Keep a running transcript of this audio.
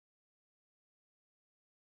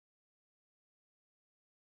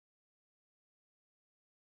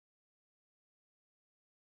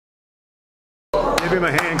Give him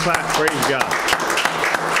a hand clap. Praise God.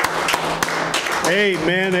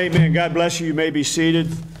 Amen, amen. God bless you. You may be seated.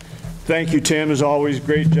 Thank you, Tim, as always.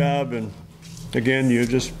 Great job. And again, you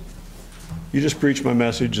just preach my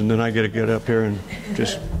message, and then I get to get up here and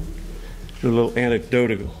just do little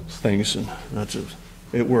anecdotal things, and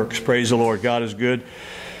it works. Praise the Lord. God is good.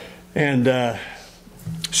 And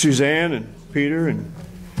Suzanne and Peter and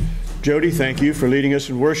Jody, thank you for leading us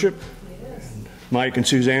in worship. And Mike and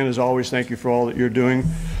Suzanne, as always, thank you for all that you're doing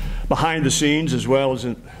behind the scenes as well as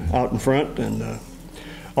out in front. And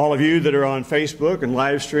all of you that are on Facebook and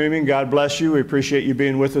live streaming, God bless you. We appreciate you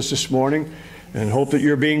being with us this morning, and hope that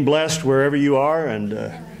you're being blessed wherever you are,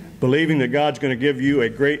 and believing that God's going to give you a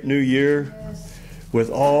great new year with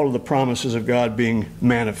all of the promises of God being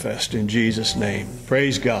manifest in Jesus' name.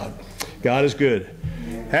 Praise God. God is good.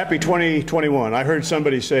 Happy 2021. I heard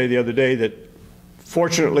somebody say the other day that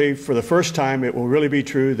fortunately for the first time it will really be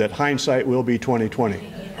true that hindsight will be 2020.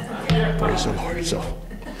 Praise the Lord. So,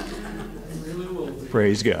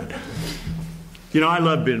 praise God. You know, I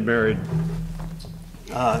love being married.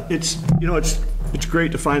 It's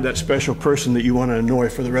great to find that special person that you want to annoy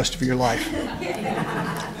for the rest of your life.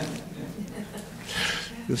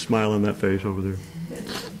 Just smile on that face over there,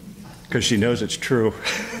 because she knows it's true.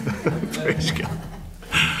 Praise God.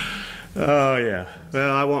 Oh yeah.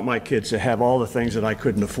 Well, I want my kids to have all the things that I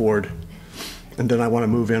couldn't afford, and then I want to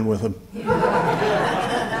move in with them.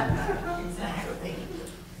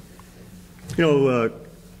 You know,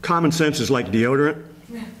 common sense is like deodorant.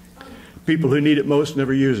 People who need it most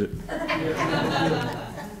never use it.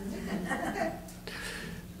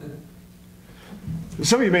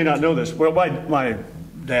 Some of you may not know this. Well, my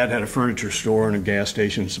dad had a furniture store and a gas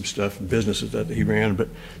station and some stuff and businesses that he ran. But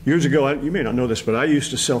years ago, you may not know this, but I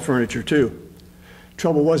used to sell furniture too.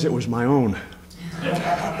 Trouble was, it was my own.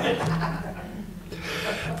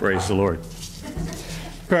 Praise the Lord.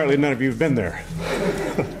 Apparently none of you have been there.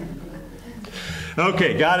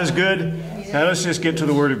 Okay, God is good. Now let's just get to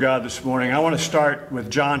the Word of God this morning. I want to start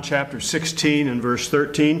with John chapter 16 and verse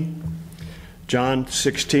 13. John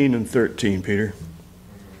 16 and 13, Peter.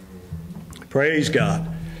 Praise God.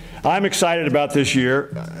 I'm excited about this year.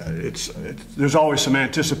 There's always some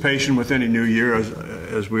anticipation with any new year,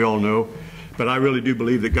 as we all know. But I really do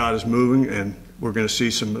believe that God is moving, and we're going to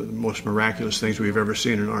see some of the most miraculous things we've ever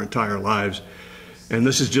seen in our entire lives. And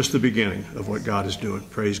this is just the beginning of what God is doing.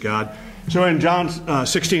 Praise God. So in John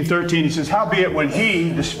 16:13, he says, "Howbeit when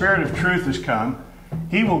he, the Spirit of truth, is come,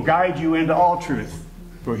 he will guide you into all truth.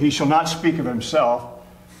 For he shall not speak of himself,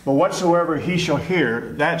 but whatsoever he shall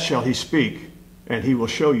hear, that shall he speak, and he will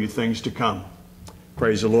show you things to come."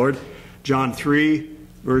 Praise the Lord. John 3,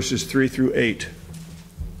 verses 3 through 8.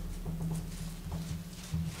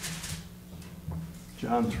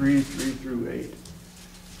 John 3, 3 through 8.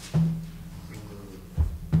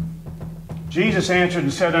 Jesus answered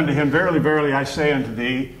and said unto him, Verily, verily, I say unto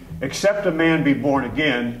thee, except a man be born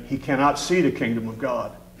again, he cannot see the kingdom of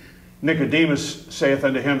God. Nicodemus saith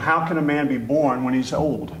unto him, How can a man be born when he's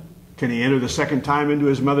old? Can he enter the second time into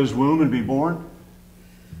his mother's womb and be born?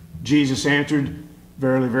 Jesus answered,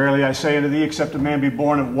 Verily, verily, I say unto thee, except a man be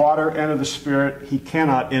born of water and of the Spirit, he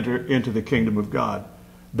cannot enter into the kingdom of God.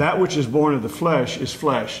 That which is born of the flesh is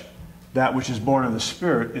flesh. That which is born of the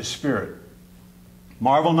Spirit is spirit.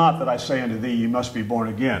 Marvel not that I say unto thee, you must be born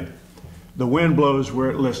again. The wind blows where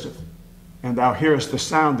it listeth, and thou hearest the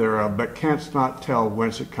sound thereof, but canst not tell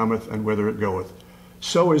whence it cometh and whither it goeth.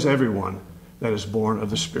 So is everyone that is born of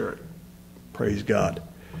the Spirit. Praise God.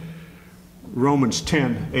 Romans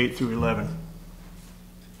 10, 8 through 11.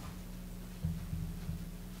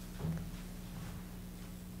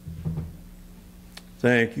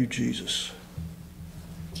 Thank you, Jesus.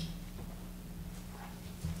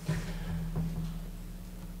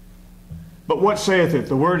 But what saith it?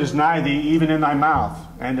 The word is nigh thee, even in thy mouth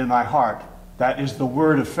and in thy heart. That is the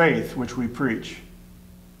word of faith which we preach.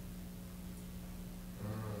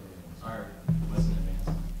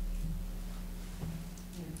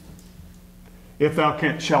 If thou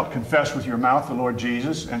shalt confess with your mouth the Lord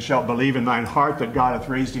Jesus, and shalt believe in thine heart that God hath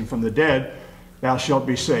raised him from the dead, thou shalt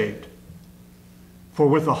be saved. For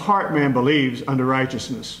with the heart man believes unto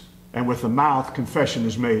righteousness, and with the mouth confession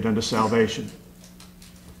is made unto salvation.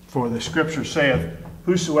 For the Scripture saith,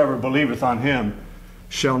 Whosoever believeth on him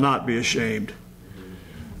shall not be ashamed.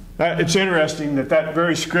 It's interesting that that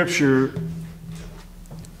very Scripture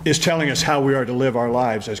is telling us how we are to live our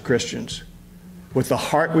lives as Christians. With the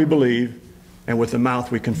heart we believe, and with the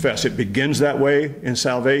mouth we confess. It begins that way in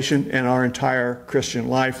salvation, and our entire Christian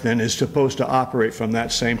life then is supposed to operate from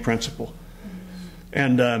that same principle.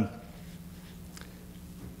 And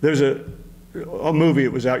there's a a movie.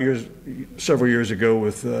 It was out several years ago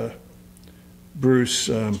with Bruce,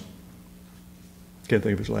 can't think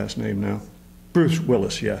of his last name now. Bruce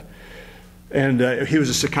Willis, yeah. And he was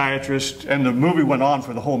a psychiatrist, and the movie went on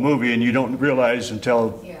for the whole movie, and you don't realize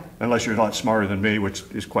until, unless you're a lot smarter than me, which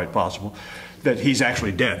is quite possible, that he's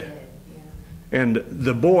actually dead. And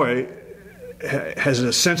the boy has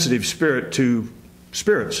a sensitive spirit to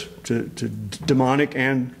spirits, to demonic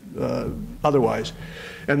and otherwise.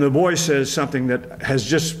 And the boy says something that has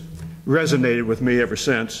just resonated with me ever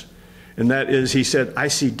since, and that is, he said, I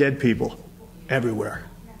see dead people everywhere.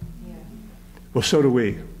 Well, so do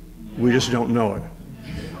we. We just don't know it.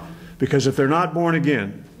 Because if they're not born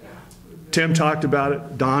again, Tim talked about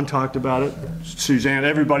it, Don talked about it, Suzanne,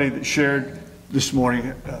 everybody that shared this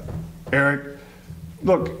morning, Eric,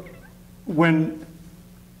 look, when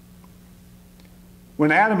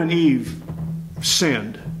Adam and Eve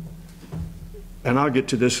sinned, and I'll get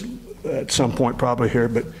to this at some point probably here,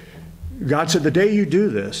 but God said, the day you do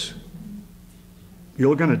this,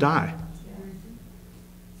 you're going to die.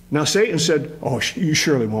 Now Satan said, oh, you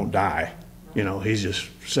surely won't die. You know, he's just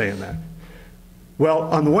saying that. Well,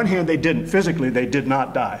 on the one hand, they didn't. Physically, they did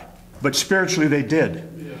not die. But spiritually, they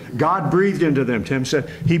did. God breathed into them, Tim said.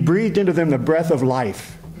 He breathed into them the breath of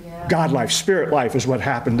life. God life, spirit life is what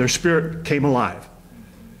happened. Their spirit came alive.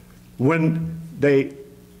 When they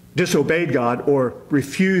disobeyed God or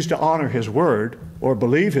refused to honor His word or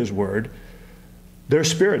believe His word, their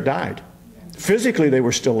spirit died. Physically, they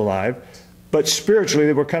were still alive, but spiritually,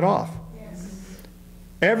 they were cut off.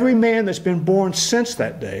 Every man that's been born since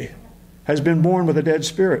that day has been born with a dead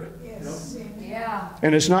spirit.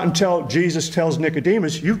 And it's not until Jesus tells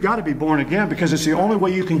Nicodemus, you've got to be born again, because it's the only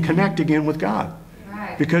way you can connect again with God.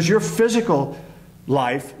 Because your physical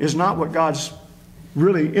life is not what God's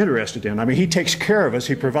really interested in. I mean, He takes care of us,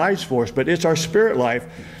 He provides for us, but it's our spirit life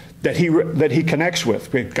that He connects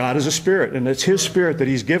with. God is a spirit, and it's His spirit that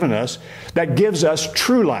He's given us that gives us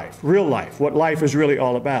true life, real life, what life is really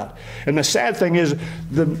all about. And the sad thing is,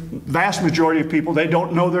 the vast majority of people, they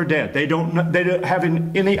don't know they're dead. They don't have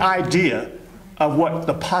any idea of what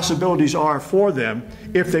the possibilities are for them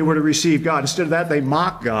if they were to receive God. Instead of that, they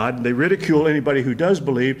mock God. They ridicule anybody who does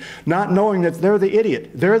believe, not knowing that they're the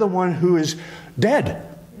idiot. They're the one who is dead.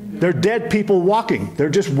 They're dead people walking. They're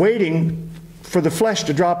just waiting for the flesh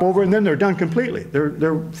to drop over, and then they're done completely.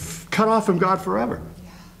 They're cut off from God forever.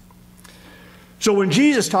 So when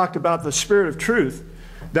Jesus talked about the Spirit of truth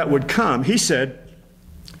that would come, He said,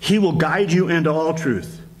 He will guide you into all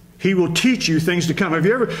truth. He will teach you things to come. Have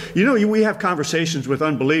you ever, we have conversations with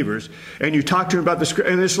unbelievers, and you talk to them about the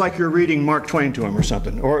Scripture, and it's like you're reading Mark Twain to them or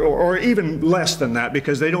something, or even less than that,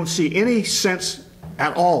 because they don't see any sense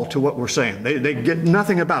at all to what we're saying. They get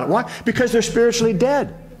nothing about it. Why? Because they're spiritually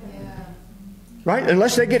dead. Right?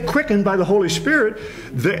 Unless they get quickened by the Holy Spirit,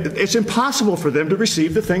 it's impossible for them to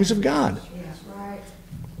receive the things of God.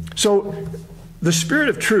 So the Spirit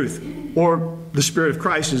of truth, or the Spirit of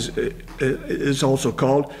Christ is also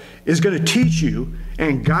called, is going to teach you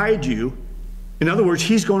and guide you. In other words,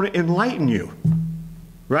 He's going to enlighten you.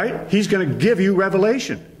 Right? He's going to give you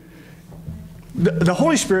revelation. The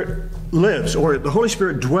Holy Spirit lives, or the Holy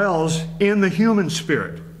Spirit dwells in the human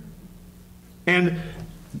spirit. And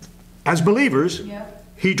as believers,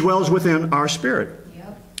 He dwells within our spirit.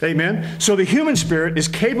 Amen? So the human spirit is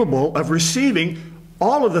capable of receiving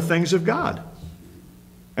all of the things of God.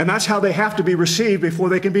 And that's how they have to be received before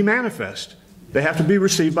they can be manifest. They have to be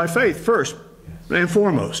received by faith first and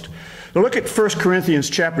foremost. Now look at 1 Corinthians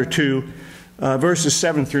chapter 2, verses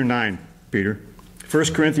 7 through 9, Peter. 1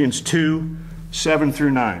 Corinthians 2, 7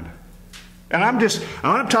 through 9. And what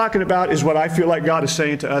I'm talking about is what I feel like God is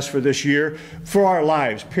saying to us for this year, for our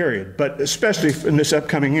lives, period. But especially in this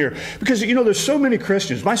upcoming year. Because, there's so many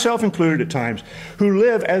Christians, myself included at times, who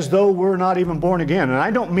live as though we're not even born again. And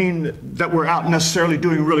I don't mean that we're out necessarily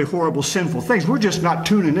doing really horrible, sinful things. We're just not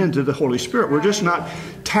tuning into the Holy Spirit. We're just not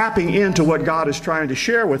tapping into what God is trying to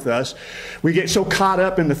share with us. We get so caught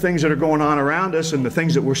up in the things that are going on around us and the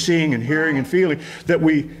things that we're seeing and hearing and feeling that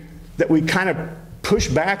we kind of push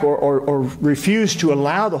back or refuse to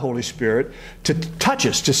allow the Holy Spirit to touch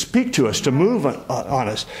us, to speak to us, to move on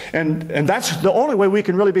us. And that's the only way we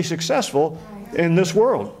can really be successful in this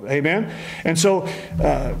world. Amen? And so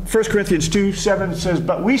 1 Corinthians 2, 7 says,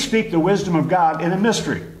 but we speak the wisdom of God in a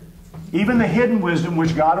mystery, even the hidden wisdom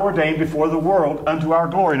which God ordained before the world unto our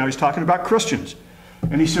glory. Now He's talking about Christians.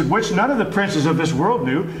 And He said, which none of the princes of this world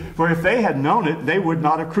knew, for if they had known it, they would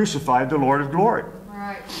not have crucified the Lord of glory.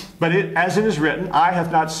 But as it is written, eye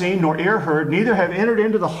hath not seen, nor ear heard, neither have entered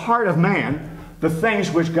into the heart of man the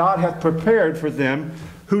things which God hath prepared for them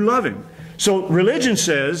who love Him. So religion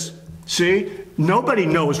says See, nobody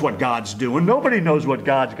knows what God's doing. Nobody knows what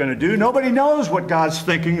God's going to do. Nobody knows what God's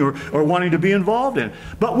thinking or wanting to be involved in.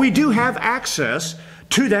 But we do have access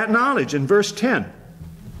to that knowledge in verse 10.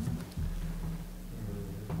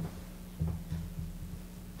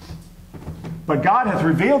 But God hath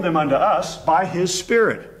revealed them unto us by his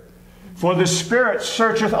Spirit. For the Spirit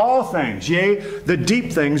searcheth all things, yea, the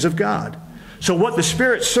deep things of God. So what the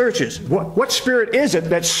Spirit searches, what Spirit is it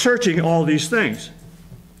that's searching all these things?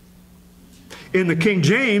 In the King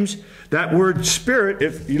James, that word Spirit,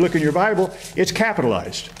 if you look in your Bible, it's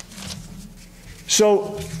capitalized.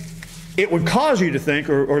 So it would cause you to think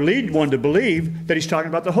or lead one to believe that he's talking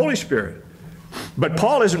about the Holy Spirit. But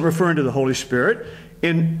Paul isn't referring to the Holy Spirit.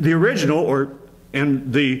 In the original, or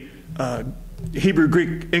in the Hebrew,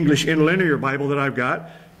 Greek, English interlinear Bible that I've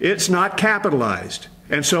got, it's not capitalized.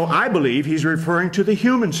 And so I believe he's referring to the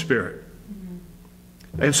human spirit.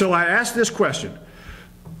 And so I ask this question.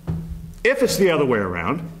 If it's the other way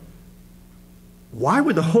around, why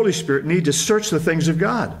would the Holy Spirit need to search the things of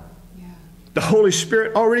God? Yeah. The Holy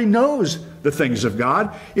Spirit already knows the things of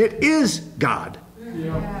God. It is God.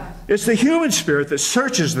 Yeah. It's the human spirit that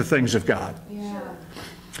searches the things of God. Yeah.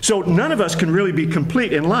 So none of us can really be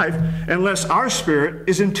complete in life unless our spirit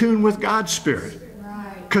is in tune with God's Spirit.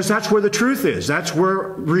 Because that's where the truth is. That's where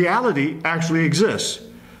reality actually exists.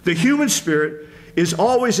 The human spirit is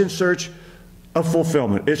always in search of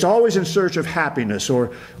fulfillment. It's always in search of happiness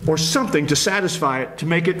or something to satisfy it, to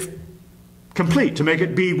make it complete, to make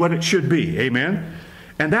it be what it should be. Amen?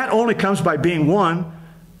 And that only comes by being one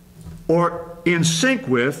or in sync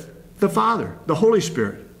with the Father, the Holy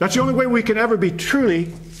Spirit. That's the only way we can ever be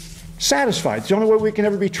truly satisfied. It's the only way we can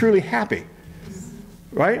ever be truly happy.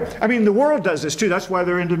 Right? I mean, the world does this too. That's why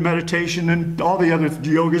they're into meditation and all the other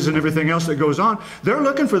yogas and everything else that goes on. They're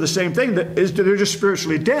looking for the same thing. They're just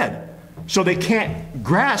spiritually dead. So they can't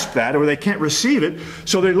grasp that, or they can't receive it.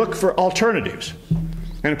 So they look for alternatives.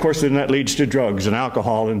 And of course, then that leads to drugs and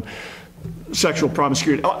alcohol and sexual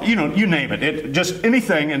promiscuity. You know, you name it. Just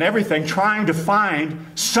anything and everything, trying to find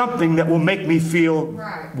something that will make me feel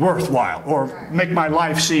worthwhile, or make my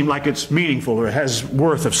life seem like it's meaningful or has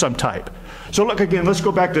worth of some type. So look again, let's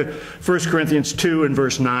go back to 1 Corinthians 2 and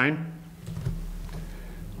verse 9.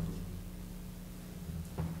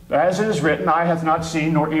 As it is written, eye hath not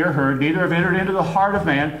seen, nor ear heard, neither have entered into the heart of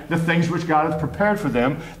man the things which God hath prepared for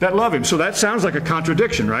them that love him. So that sounds like a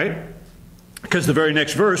contradiction, right? Because the very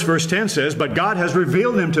next verse, verse 10 says, but God has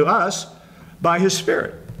revealed them to us by his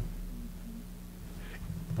Spirit.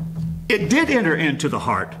 It did enter into the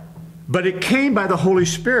heart, but it came by the Holy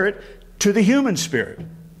Spirit to the human spirit.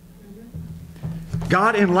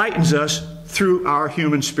 God enlightens us through our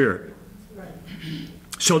human spirit.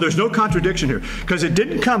 So there's no contradiction here, because it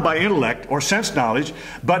didn't come by intellect or sense knowledge,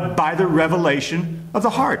 but by the revelation of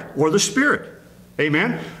the heart or the Spirit.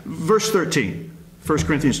 Amen? Verse 13, 1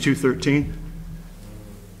 Corinthians 2:13.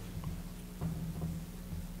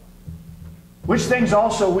 Which things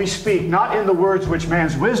also we speak, not in the words which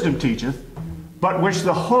man's wisdom teacheth, but which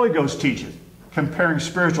the Holy Ghost teacheth, comparing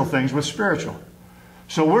spiritual things with spiritual.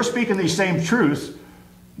 So we're speaking these same truths,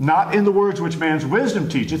 not in the words which man's wisdom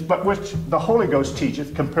teacheth, but which the Holy Ghost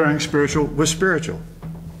teacheth, comparing spiritual with spiritual.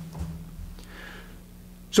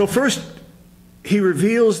 So first, he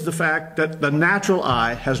reveals the fact that the natural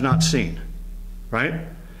eye has not seen, right?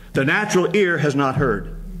 The natural ear has not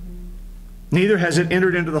heard. Neither has it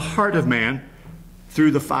entered into the heart of man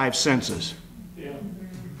through the five senses. Yeah.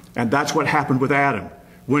 And that's what happened with Adam.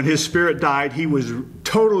 When his spirit died, he was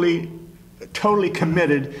totally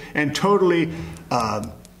committed and totally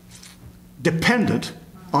dependent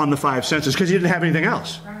on the five senses, because he didn't have anything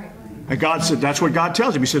else. And God said, that's what God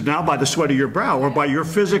tells him. He said, now by the sweat of your brow, or by your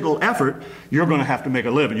physical effort, you're going to have to make a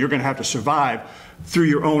living. You're going to have to survive through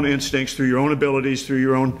your own instincts, through your own abilities, through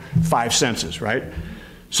your own five senses, right?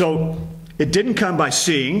 So it didn't come by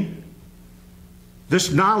seeing.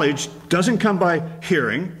 This knowledge doesn't come by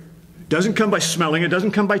hearing, doesn't come by smelling, it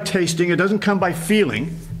doesn't come by tasting, it doesn't come by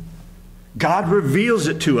feeling. God reveals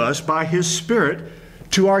it to us by his Spirit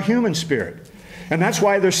to our human spirit. And that's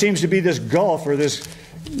why there seems to be this gulf, or this,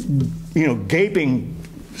 gaping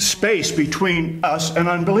space between us and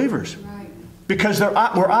unbelievers. Right. Because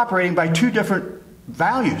we're operating by two different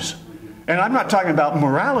values. And I'm not talking about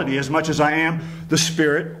morality as much as I am the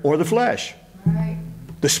spirit or the flesh. Right.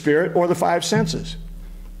 The spirit or the five senses.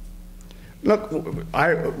 Look,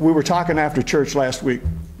 we were talking after church last week,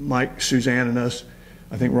 Mike, Suzanne, and us.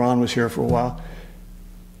 I think Ron was here for a while.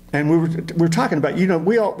 And we were talking about,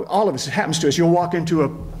 all of us, it happens to us. You'll walk into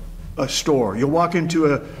a store. You'll walk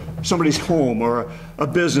into somebody's home or a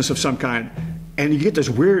business of some kind. And you get this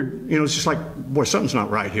weird, it's just like, boy, something's not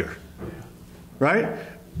right here. right?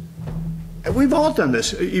 We've all done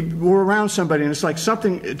this. We're around somebody and it's like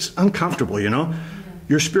something, it's uncomfortable, you know?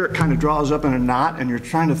 Your spirit kind of draws up in a knot and you're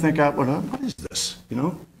trying to think out, what is this, you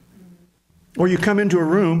know? Or you come into a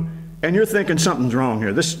room and you're thinking something's wrong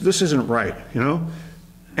here. This isn't right, you know?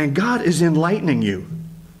 And God is enlightening you.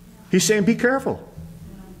 He's saying, be careful.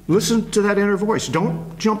 Listen to that inner voice.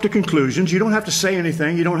 Don't jump to conclusions. You don't have to say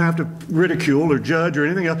anything. You don't have to ridicule or judge or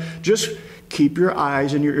anything else. Just keep your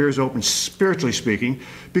eyes and your ears open, spiritually speaking,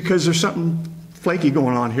 because there's something flaky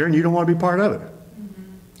going on here and you don't want to be part of it.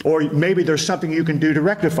 Or maybe there's something you can do to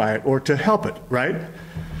rectify it or to help it, right?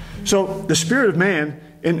 So the spirit of man,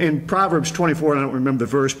 in Proverbs 24, I don't remember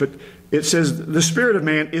the verse, but it says, the spirit of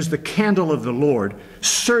man is the candle of the Lord,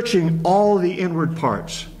 searching all the inward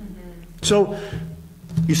parts. So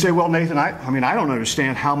you say, well, Nathan, I don't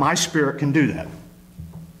understand how my spirit can do that.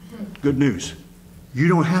 Good news. You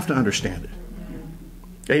don't have to understand it.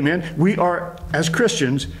 Amen. We are, as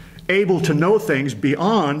Christians, able to know things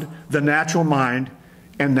beyond the natural mind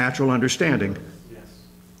and natural understanding.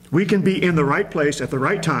 We can be in the right place at the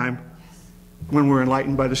right time when we're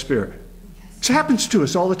enlightened by the Spirit. This happens to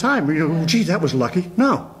us all the time. You know, gee, that was lucky.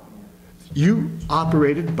 No. You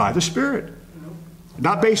operated by the Spirit.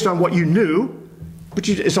 Not based on what you knew, but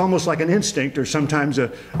it's almost like an instinct or sometimes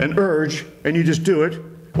an urge, and you just do it,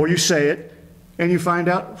 or you say it, and you find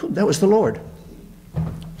out that was the Lord.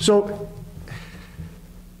 So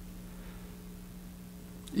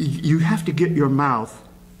you have to get your mouth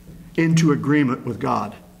into agreement with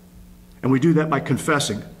God. And we do that by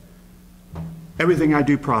confessing. Everything I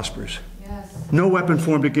do prospers. Yes. No weapon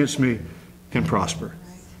formed against me can prosper.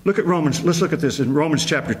 Right. Look at Romans. Let's look at this in Romans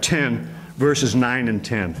chapter 10, verses 9 and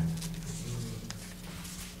 10.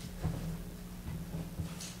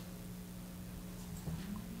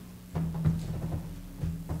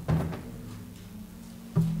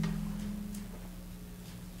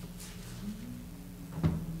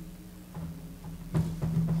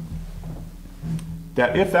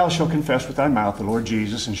 That if thou shalt confess with thy mouth the Lord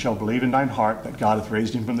Jesus, and shalt believe in thine heart that God hath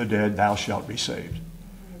raised him from the dead, thou shalt be saved.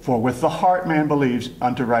 For with the heart man believes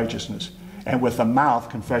unto righteousness, and with the mouth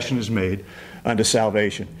confession is made unto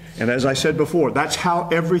salvation. And as I said before, that's how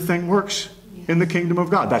everything works in the kingdom of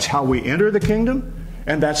God. That's how we enter the kingdom,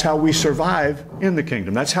 and that's how we survive in the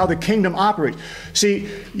kingdom. That's how the kingdom operates. See,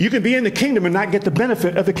 you can be in the kingdom and not get the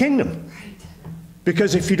benefit of the kingdom.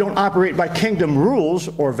 Because if you don't operate by kingdom rules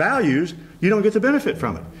or values, you don't get the benefit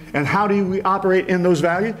from it. And how do we operate in those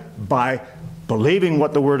values? By believing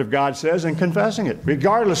what the Word of God says and confessing it,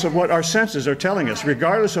 regardless of what our senses are telling us,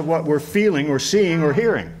 regardless of what we're feeling or seeing or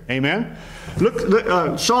hearing. Amen?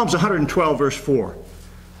 Look, Psalms 112, verse 4.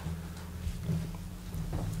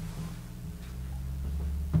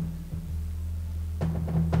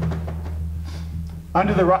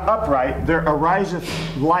 Unto the upright there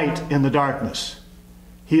ariseth light in the darkness.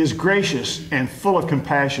 He is gracious and full of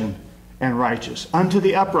compassion and righteous. Unto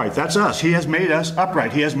the upright, that's us. He has made us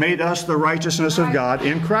upright. He has made us the righteousness of God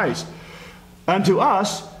in Christ. Unto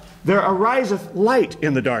us there ariseth light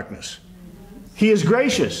in the darkness. He is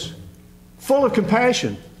gracious, full of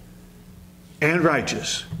compassion, and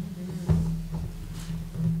righteous.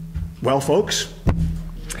 Well, folks,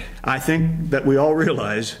 I think that we all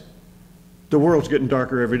realize the world's getting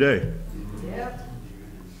darker every day. Yep.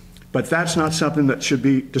 But that's not something that should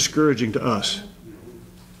be discouraging to us.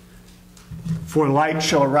 For light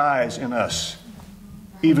shall arise in us,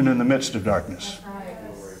 even in the midst of darkness.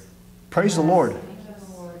 Praise the Lord.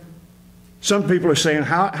 Some people are saying,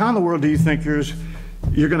 how in the world do you think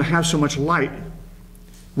you're going to have so much light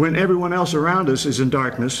when everyone else around us is in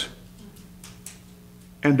darkness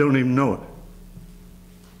and don't even know it?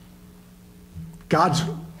 God's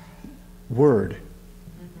Word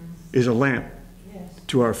is a lamp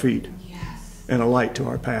to our feet and a light to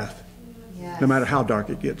our path, no matter how dark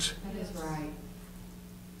it gets. That is right.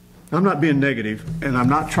 I'm not being negative, and I'm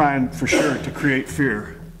not trying for sure to create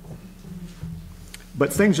fear.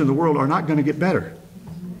 But things in the world are not going to get better.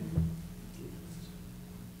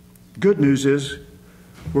 Good news is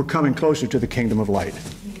we're coming closer to the kingdom of light.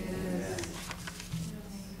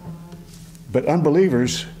 But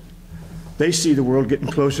unbelievers, they see the world getting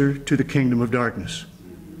closer to the kingdom of darkness.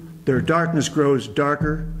 Their darkness grows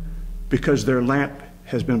darker because their lamp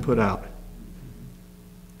has been put out.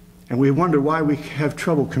 And we wonder why we have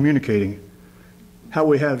trouble communicating, how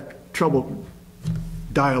we have trouble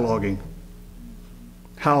dialoguing,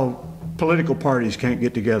 how political parties can't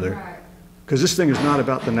get together. Because this thing is not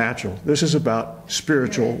about the natural. This is about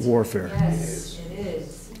spiritual warfare. Yes, it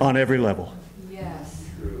is. On every level. Yes.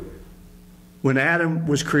 When Adam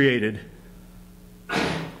was created,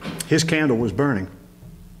 his candle was burning.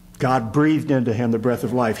 God breathed into him the breath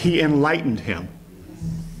of life. He enlightened him.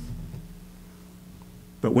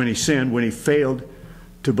 But when he sinned, when he failed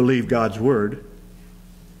to believe God's word,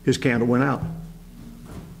 his candle went out.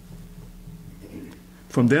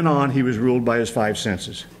 From then on, he was ruled by his five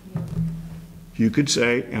senses. You could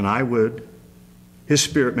say, and I would, his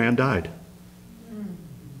spirit man died.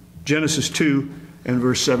 Genesis 2 and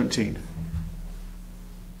verse 17.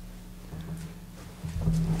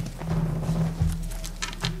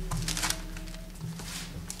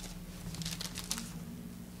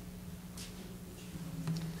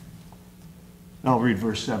 I'll read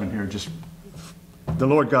verse 7 here. Just the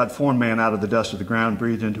Lord God formed man out of the dust of the ground,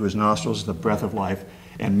 breathed into his nostrils the breath of life,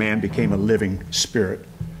 and man became a living spirit.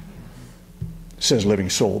 It says living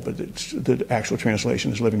soul, but the actual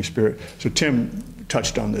translation is living spirit. So Tim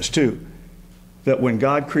touched on this too, that when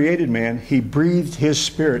God created man, he breathed his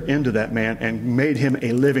spirit into that man and made him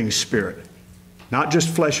a living spirit. Not just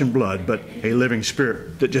flesh and blood, but a living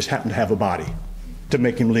spirit that just happened to have a body to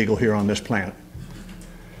make him legal here on this planet.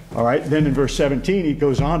 All right, then in verse 17, he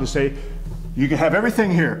goes on to say, you can have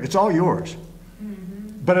everything here. It's all yours.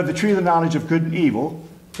 But of the tree of the knowledge of good and evil,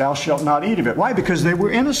 thou shalt not eat of it. Why? Because they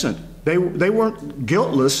were innocent. They weren't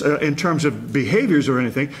guiltless in terms of behaviors or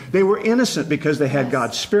anything. They were innocent because they had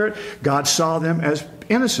God's Spirit. God saw them as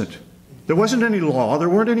innocent. There wasn't any law. There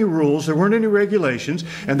weren't any rules. There weren't any regulations.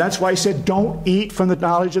 And that's why he said, don't eat from the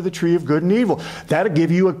knowledge of the tree of good and evil. That'll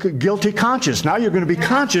give you a guilty conscience. Now you're going to be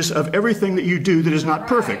conscious of everything that you do that is not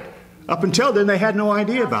perfect. Up until then, they had no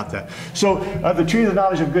idea about that. So, of the tree of the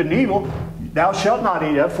knowledge of good and evil, thou shalt not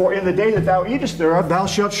eat of, for in the day that thou eatest thereof, thou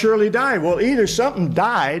shalt surely die. Well, either something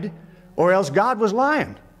died, or else God was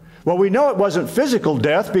lying. Well, we know it wasn't physical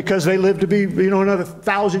death because they lived to be, another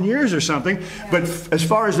 1,000 years or something. But as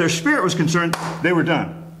far as their spirit was concerned, they were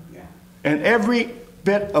done. And every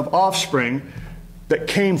bit of offspring that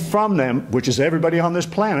came from them, which is everybody on this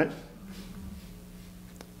planet,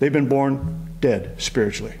 they've been born dead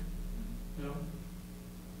spiritually.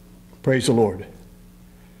 Praise the Lord.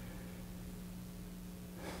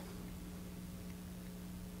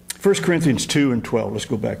 First Corinthians 2 and 12. Let's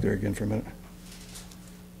go back there again for a minute.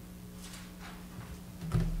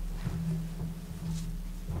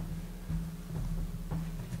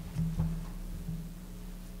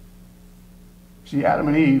 See, Adam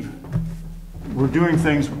and Eve were doing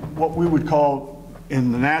things what we would call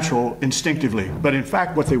in the natural instinctively. But in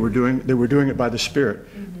fact, what they were doing it by the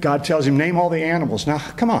Spirit. God tells him, name all the animals. Now,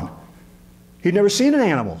 come on. He'd never seen an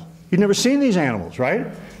animal. He'd never seen these animals, right?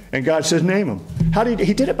 And God says, name them.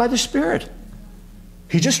 He did it by the Spirit.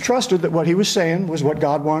 He just trusted that what he was saying was what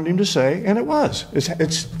God wanted him to say, and it was.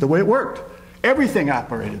 It's the way it worked. Everything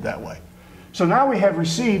operated that way. So now we have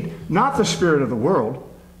received not the spirit of the world,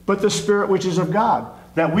 but the Spirit which is of God,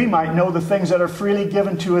 that we might know the things that are freely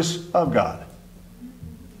given to us of God.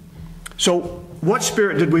 So what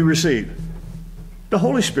Spirit did we receive? The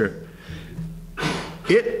Holy Spirit.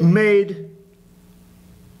 It made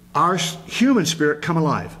our human spirit come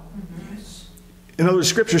alive. In other words,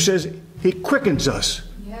 Scripture says he quickens us.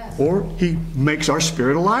 Yes. Or he makes our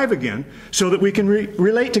spirit alive again so that we can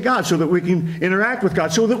relate to God, so that we can interact with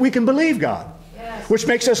God, so that we can believe God. Yes. Which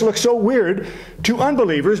makes us look so weird to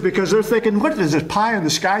unbelievers because they're thinking, what is this pie in the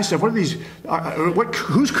sky stuff? What are these?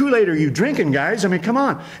 Whose Kool-Aid are you drinking, guys? I mean, come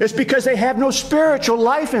on. It's because they have no spiritual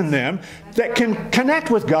life in them that can connect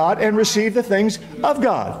with God and receive the things of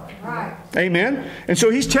God. Right. Amen? And so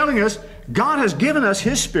he's telling us God has given us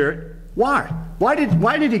his Spirit. Why? Why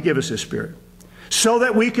did he give us his Spirit? So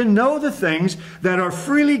that we can know the things that are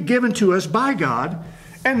freely given to us by God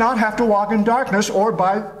and not have to walk in darkness or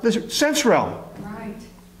by the sense realm. Right.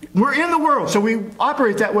 We're in the world, so we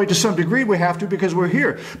operate that way to some degree. We have to because we're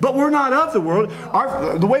here. But we're not of the world.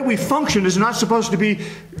 The way we function is not supposed to be,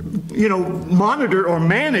 monitored or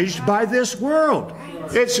managed by this world.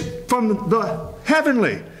 It's from the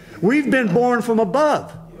heavenly. We've been born from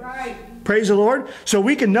above. Right. Praise the Lord. So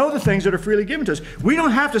we can know the things that are freely given to us. We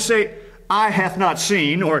don't have to say, eye hath not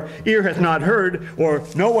seen, or ear hath not heard, or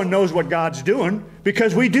no one knows what God's doing,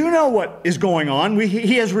 because we do know what is going on.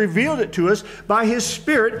 He has revealed it to us by his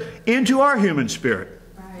Spirit into our human spirit.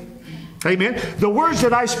 Right. Amen. The words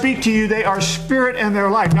that I speak to you, they are spirit and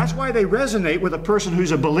they're life. That's why they resonate with a person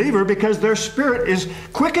who's a believer, because their spirit is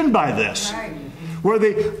quickened by this. Right. Where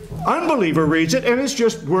the unbeliever reads it and it's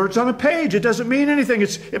just words on a page. It doesn't mean anything.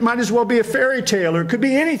 It might as well be a fairy tale, or it could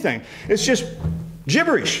be anything. It's just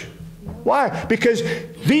gibberish. Why? Because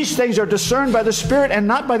these things are discerned by the Spirit and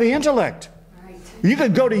not by the intellect. Right. You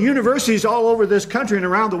could go to universities all over this country and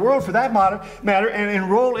around the world for that matter and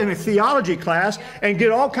enroll in a theology class and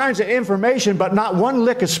get all kinds of information, but not one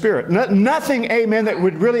lick of spirit. Nothing, amen, that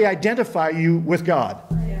would really identify you with God.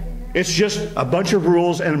 It's just a bunch of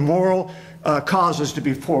rules and moral causes to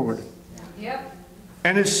be forwarded. Yep.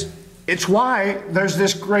 And it's why there's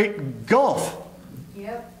this great gulf.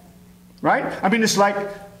 Yep. Right? I mean, it's like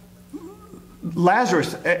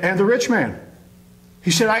Lazarus and the rich man.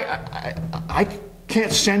 He said, I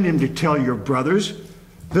can't send him to tell your brothers.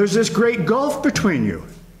 There's this great gulf between you,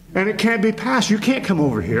 and it can't be passed. You can't come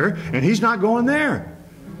over here, and he's not going there.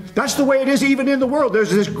 That's the way it is even in the world. There's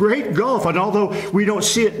this great gulf, and although we don't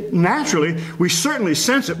see it naturally, we certainly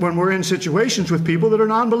sense it when we're in situations with people that are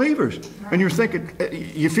non-believers. And you're thinking,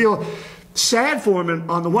 you feel sad for them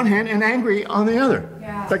on the one hand and angry on the other.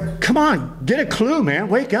 Yeah. Like, come on, get a clue, man.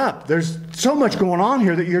 Wake up. There's so much going on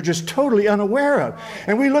here that you're just totally unaware of.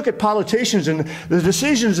 And we look at politicians and the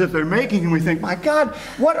decisions that they're making, and we think, my God,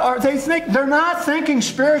 what are they thinking? They're not thinking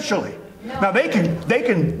spiritually. No. Now, they can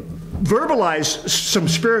verbalize some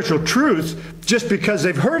spiritual truth just because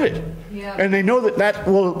they've heard it. Yeah. And they know that that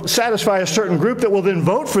will satisfy a certain group that will then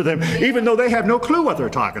vote for them, even though they have no clue what they're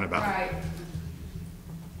talking about. Right.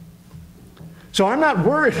 So I'm not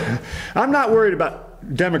worried. I'm not worried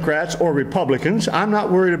about Democrats or Republicans. I'm not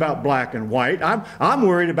worried about black and white. I'm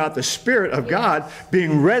worried about the Spirit of God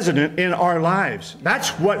being resident in our lives.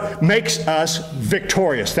 That's what makes us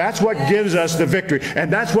victorious. That's what gives us the victory.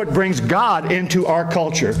 And that's what brings God into our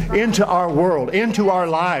culture, into our world, into our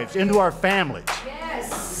lives, into our families.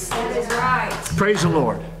 Yes, that is right. Praise the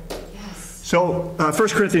Lord. Yes. So 1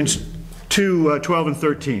 Corinthians 2, 12 and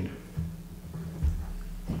 13.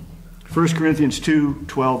 1 Corinthians 2,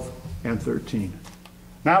 12 and 13.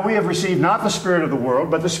 Now we have received not the spirit of the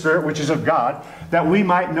world, but the Spirit which is of God, that we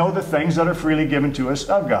might know the things that are freely given to us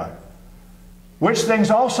of God. Which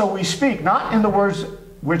things also we speak, not in the words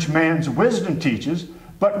which man's wisdom teaches,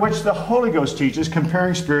 but which the Holy Ghost teaches,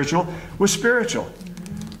 comparing spiritual with spiritual.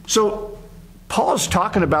 So Paul's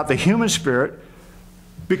talking about the human spirit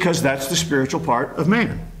because that's the spiritual part of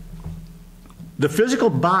man. The physical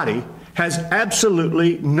body has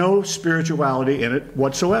absolutely no spirituality in it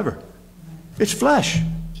whatsoever. It's flesh.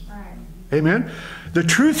 Right. Amen? The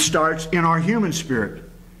truth starts in our human spirit,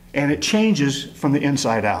 and it changes from the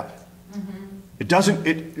inside out. It doesn't,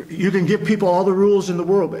 you can give people all the rules in the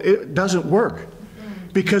world, but it doesn't work.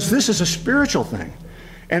 Because this is a spiritual thing.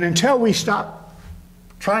 And until we stop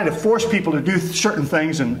trying to force people to do certain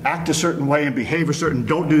things and act a certain way and behave a certain,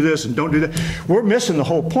 don't do this and don't do that, we're missing the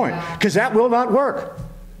whole point. Because that will not work.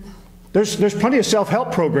 There's plenty of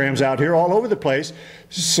self-help programs out here all over the place.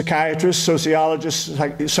 Psychiatrists, sociologists,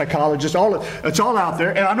 psychologists, it's all out there.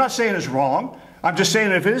 And I'm not saying it's wrong. I'm just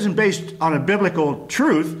saying if it isn't based on a biblical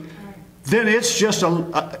truth, then it's just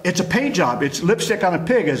it's a paint job. It's lipstick on a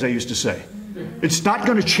pig, as they used to say. It's not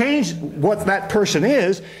going to change what that person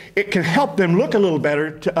is. It can help them look a little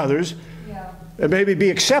better to others, and maybe be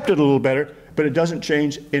accepted a little better, but it doesn't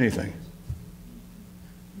change anything.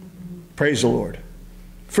 Praise the Lord.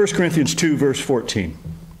 1 Corinthians 2, verse 14.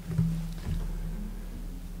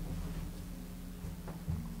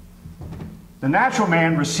 The natural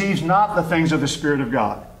man receives not the things of the Spirit of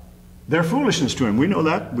God. They're foolishness to him. We know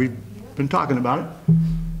that. We've been talking about it.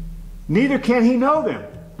 Neither can he know them,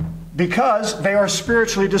 because they are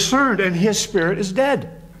spiritually discerned, and his spirit is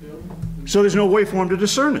dead. So there's no way for him to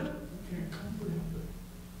discern it.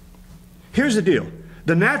 Here's the deal.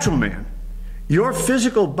 The natural man, your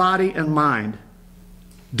physical body and mind,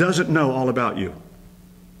 doesn't know all about you.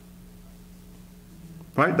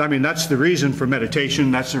 Right? I mean, that's the reason for meditation.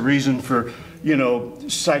 That's the reason for,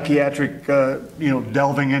 psychiatric,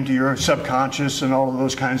 delving into your subconscious and all of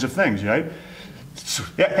those kinds of things, right?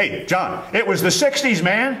 Hey, John, it was the 60s,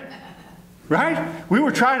 man. Right? We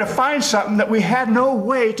were trying to find something that we had no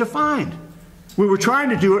way to find. We were trying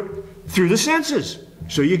to do it through the senses.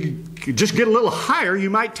 So you could just get a little higher, you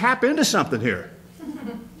might tap into something here.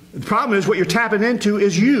 The problem is what you're tapping into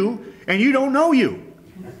is you, and you don't know you.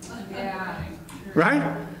 Yeah.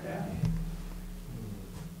 Right?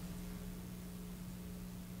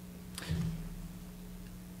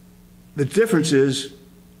 The difference is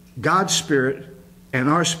God's Spirit and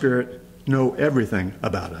our spirit know everything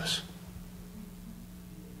about us.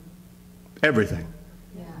 Everything.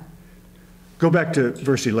 Yeah. Go back to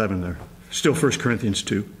verse 11 there. Still 1 Corinthians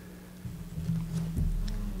 2.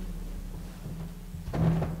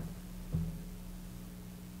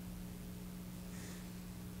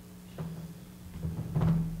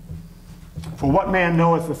 For what man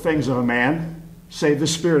knoweth the things of a man, save the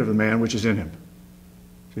spirit of the man which is in him?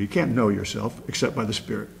 So you can't know yourself except by the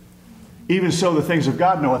Spirit. Even so, the things of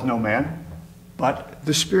God knoweth no man, but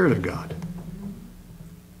the Spirit of God.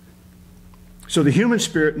 So the human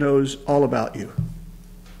spirit knows all about you.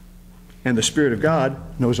 And the Spirit of God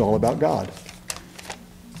knows all about God.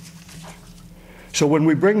 So when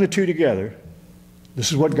we bring the two together, this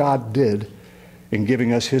is what God did in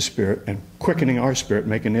giving us His Spirit and quickening our spirit,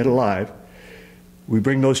 making it alive. We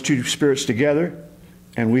bring those two spirits together,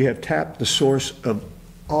 and we have tapped the source of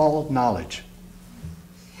all knowledge,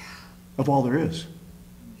 of all there is,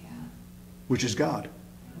 which is God,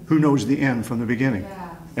 who knows the end from the beginning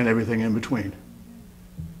and everything in between.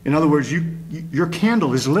 In other words, your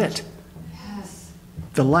candle is lit.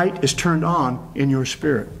 The light is turned on in your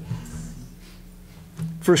spirit.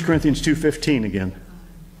 1 Corinthians 2:15 again.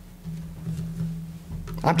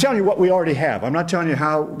 I'm telling you what we already have. I'm not telling you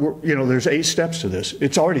how, there's 8 steps to this.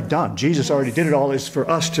 It's already done. Jesus already did it all. It's for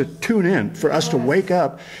us to tune in, for us to wake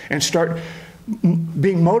up and start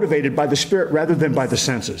being motivated by the Spirit rather than by the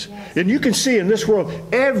senses. And you can see in this world,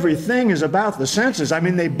 everything is about the senses. I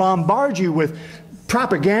mean, they bombard you with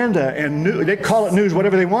propaganda and they call it news,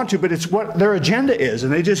 whatever they want to, but it's what their agenda is.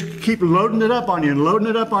 And they just keep loading it up on you and loading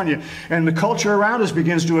it up on you. And the culture around us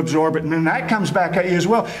begins to absorb it. And then that comes back at you as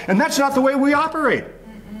well. And that's not the way we operate.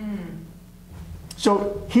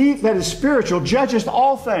 So he that is spiritual judgeth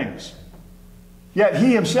all things, yet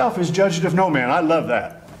he himself is judged of no man. I love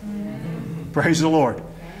that. Praise the Lord.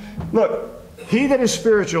 Look, he that is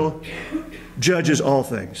spiritual judges all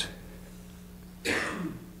things.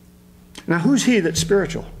 Now, who's he that's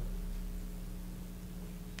spiritual?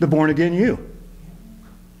 The born again you.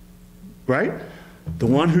 Right? The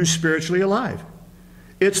one who's spiritually alive.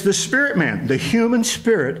 It's the spirit man, the human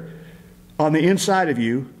spirit on the inside of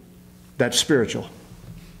you that's spiritual.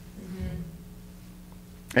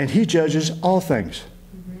 And he judges all things.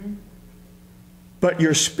 But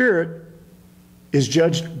your spirit is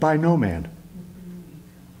judged by no man.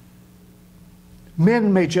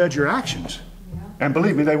 Men may judge your actions. And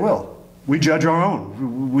believe me, they will. We judge our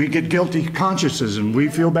own. We get guilty consciences and we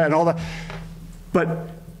feel bad and all that. But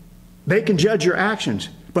they can judge your actions,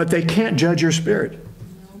 but they can't judge your spirit.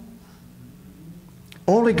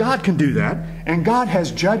 Only God can do that, and God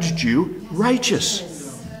has judged you righteous.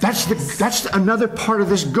 That's another part of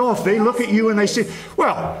this gulf. They look at you and they say,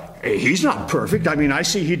 well, he's not perfect. I mean, I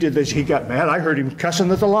see he did this, he got mad. I heard him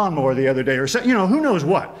cussing at the lawnmower the other day or something. Who knows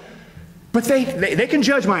what. But they can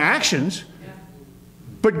judge my actions.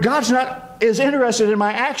 But God's not as interested in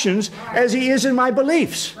my actions as he is in my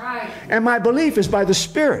beliefs. And my belief is by the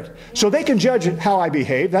Spirit. So they can judge how I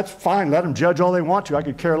behave. That's fine. Let them judge all they want to. I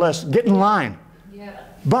could care less. Get in line.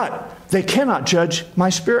 But they cannot judge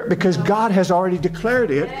my spirit because God has already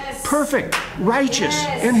declared it perfect, righteous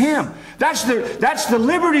in him. That's the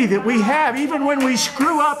liberty that we have. Even when we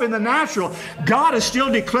screw up in the natural, God is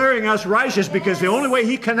still declaring us righteous because the only way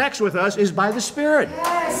he connects with us is by the Spirit.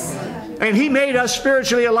 And he made us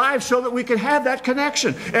spiritually alive so that we could have that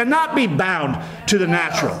connection and not be bound to the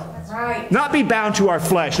natural. Not be bound to our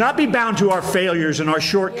flesh, not be bound to our failures and our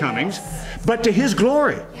shortcomings, but to his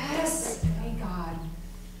glory.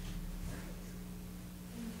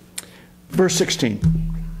 Verse 16.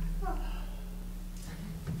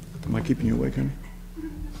 Am I keeping you awake, honey?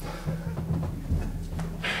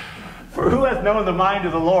 For who hath known the mind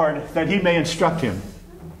of the Lord that he may instruct him?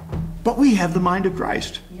 But we have the mind of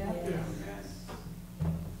Christ.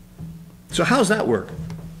 So how's that work?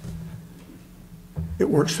 It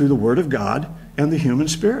works through the Word of God and the human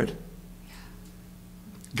spirit.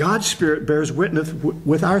 God's Spirit bears witness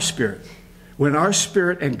with our spirit. When our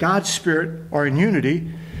spirit and God's Spirit are in unity,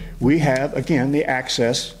 we have, again, the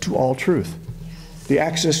access to all truth. The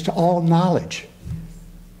access to all knowledge.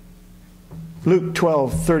 Luke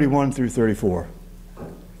 12:31 through 34.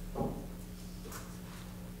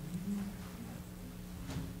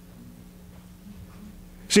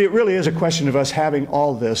 See, it really is a question of us having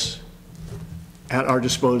all this at our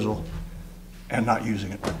disposal and not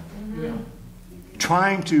using it.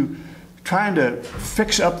 Trying to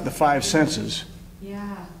fix up the 5 senses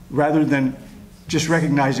rather than just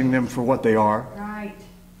recognizing them for what they are.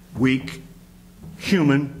 Weak,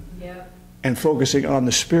 human, and focusing on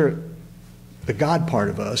the Spirit, the God part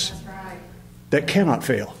of us, that cannot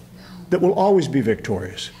fail, that will always be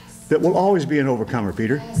victorious, that will always be an overcomer,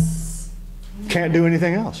 Peter. Can't do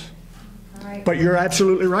anything else. But you're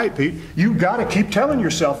absolutely right, Pete. You've got to keep telling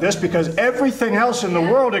yourself this because everything else in the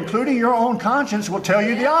world, including your own conscience, will tell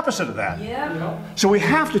you the opposite of that. So we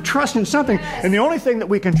have to trust in something, and the only thing that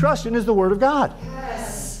we can trust in is the Word of God.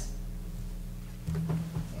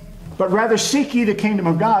 But rather seek ye the kingdom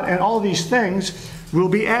of God, and all these things will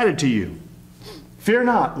be added to you. Fear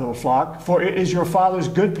not, little flock, for it is your Father's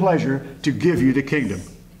good pleasure to give you the kingdom.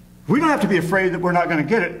 We don't have to be afraid that we're not going to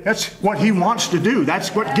get it. That's what he wants to do.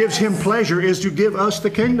 That's what gives him pleasure, is to give us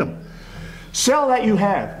the kingdom. Sell that you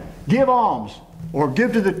have. Give alms, or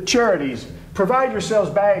give to the charities. Provide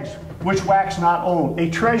yourselves bags which wax not old, a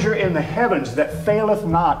treasure in the heavens that faileth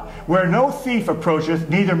not, where no thief approacheth,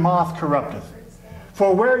 neither moth corrupteth.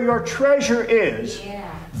 For where your treasure is,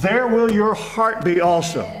 there will your heart be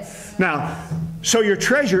also. Yes. Now, so your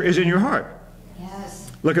treasure is in your heart.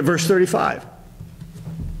 Yes. Look at verse 35.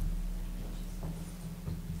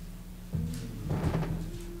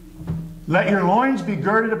 Let your loins be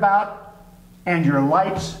girded about and your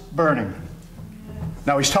lights burning.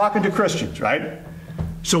 Now he's talking to Christians, right?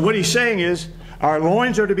 So what he's saying is, our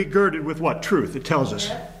loins are to be girded with what? Truth, it tells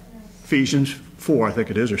us. Ephesians 4, I think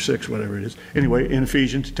it is, or 6, whatever it is. Anyway, in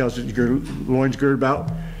Ephesians, it tells us your loins girded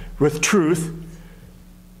about with truth.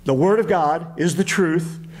 The Word of God is the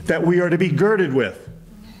truth that we are to be girded with.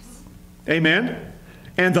 Amen?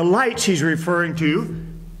 And the lights he's referring to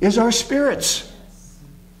is our spirits.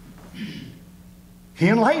 He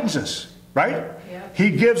enlightens us, right? Yep. He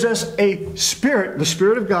gives us a spirit, the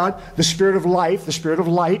Spirit of God, the Spirit of life, the Spirit of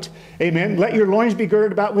light. Amen? Let your loins be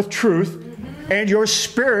girded about with truth, and your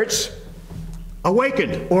spirits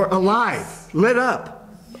awakened or alive, lit up,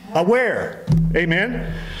 aware.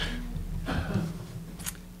 Amen?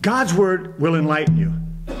 God's Word will enlighten you.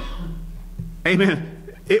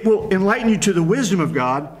 Amen. It will enlighten you to the wisdom of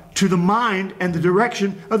God, to the mind and the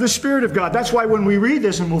direction of the Spirit of God. That's why when we read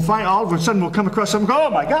this and we'll find, all of a sudden we'll come across something, go, oh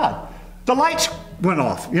my God, the lights went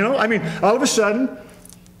off. You know, I mean, all of a sudden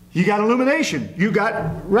you got illumination, you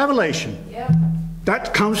got revelation. Yep.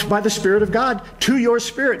 That comes by the Spirit of God to your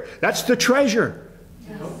spirit. That's the treasure.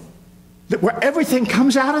 Yes. Where everything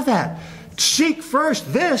comes out of that. Seek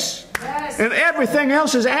first this, Yes. and everything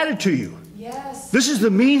else is added to you. Yes. This is the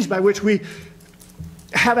means by which we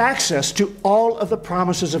have access to all of the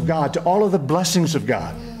promises of God, to all of the blessings of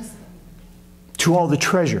God, Yes. to all the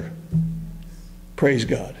treasure. Praise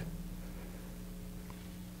God.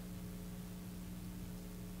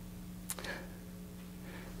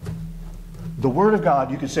 The Word of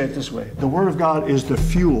God, you can say it this way, the Word of God is the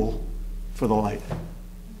fuel for the light.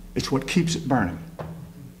 It's what keeps it burning.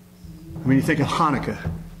 I mean, you think of Hanukkah,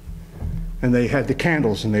 and they had the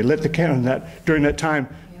candles, and they lit the candle. During that time,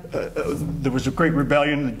 there was a great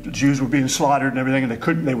rebellion. The Jews were being slaughtered and everything, and they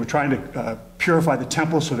couldn't. They were trying to purify the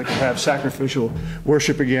temple so they could have sacrificial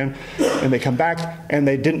worship again. And they come back, and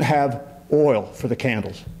they didn't have oil for the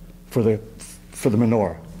candles, for the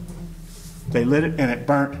menorah. They lit it, and it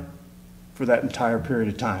burnt for that entire period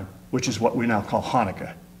of time, which is what we now call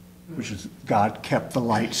Hanukkah, which is God kept the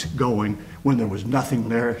lights going when there was nothing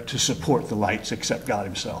there to support the lights except God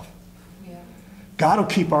Himself. Yeah. God will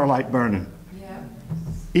keep our light burning, Yeah.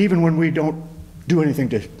 even when we don't do anything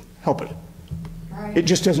to help it. Right. It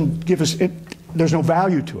just doesn't give us, there's no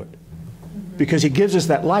value to it. Because He gives us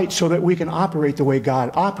that light so that we can operate the way God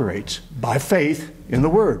operates, by faith in the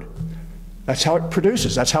Word. That's how it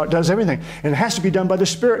produces. That's how it does everything. And it has to be done by the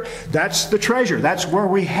Spirit. That's the treasure. That's where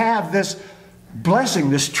we have this blessing,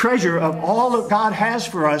 this treasure of all that God has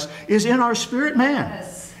for us is in our spirit man.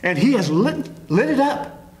 Yes. And He has lit it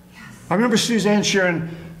up. Yes. I remember Suzanne sharing,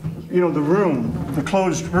 the room, the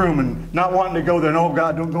closed room, and not wanting to go there. No,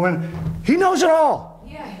 God, don't go in. He knows it all.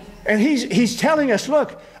 Yeah. And He's telling us,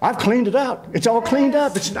 look, I've cleaned it up. It's all cleaned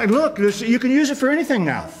up. Look, you can use it for anything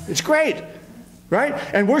now. It's great. Right?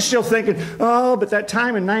 And we're still thinking, oh, but that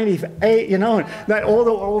time in 98, and that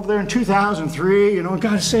over there in 2003, and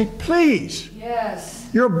God is saying, please, Yes.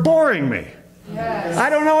 you're boring me. Yes. I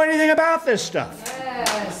don't know anything about this stuff.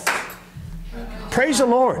 Yes. Praise the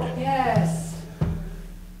Lord. Yes.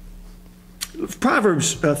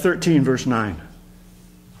 Proverbs 13, verse 9.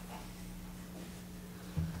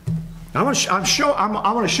 I want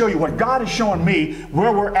to show you what God is showing me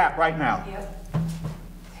where we're at right now. Yep.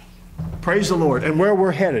 Praise the Lord. And where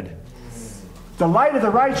we're headed. The light of the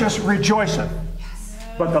righteous rejoiceth,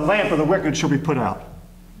 but the lamp of the wicked shall be put out.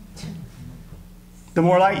 The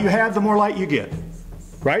more light you have, the more light you get.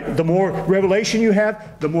 Right? The more revelation you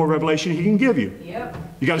have, the more revelation He can give you. Yep.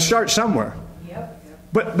 You got to start somewhere. Yep.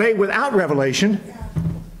 But without revelation,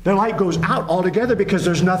 their light goes out altogether because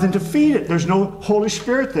there's nothing to feed it. There's no Holy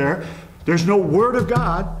Spirit there. There's no Word of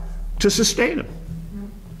God to sustain them.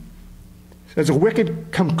 As the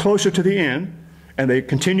wicked come closer to the end, and they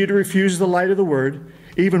continue to refuse the light of the Word,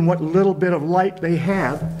 even what little bit of light they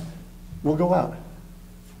have will go out.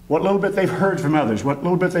 What little bit they've heard from others, what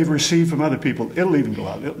little bit they've received from other people, it'll even go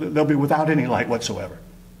out. They'll be without any light whatsoever.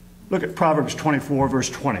 Look at Proverbs 24, verse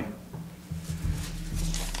 20.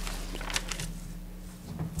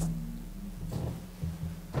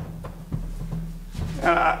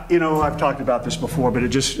 You know, I've talked about this before, but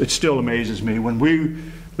it still amazes me.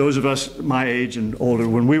 When those of us my age and older,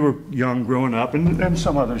 when we were young growing up, and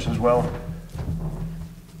some others as well,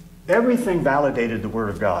 everything validated the Word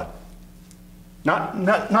of God. Not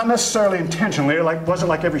necessarily intentionally. It wasn't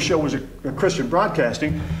like every show was a Christian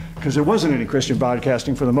broadcasting, because there wasn't any Christian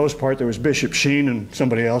broadcasting for the most part. There was Bishop Sheen and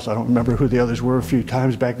somebody else. I don't remember who the others were a few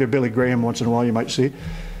times back there. Billy Graham once in a while you might see.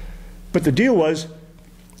 But the deal was,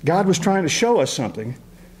 God was trying to show us something,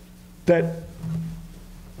 that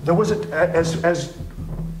there was as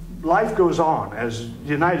life goes on, as the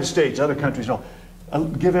United States, other countries don't,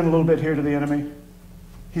 give in a little bit here to the enemy.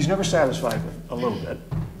 He's never satisfied with a little bit.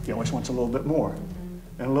 He always wants a little bit more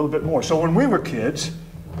and a little bit more. So when we were kids,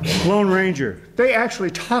 Lone Ranger, they actually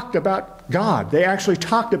talked about God. They actually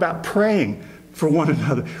talked about praying for one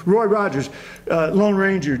another. Roy Rogers, Lone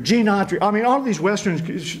Ranger, Gene Autry, I mean, all of these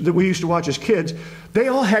Westerns that we used to watch as kids, they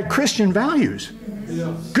all had Christian values.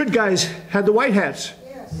 Yeah. Good guys had the white hats.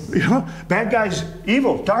 Yes. You know, bad guys,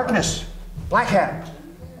 evil, darkness, black hat.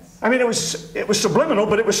 I mean, it was subliminal,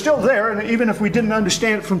 but it was still there. And even if we didn't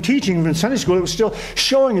understand it from teaching in Sunday school, it was still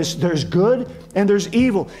showing us there's good and there's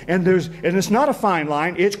evil. And it's not a fine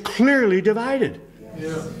line. It's clearly divided.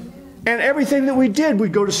 Yeah. And everything that we did,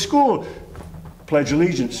 we'd go to school, pledge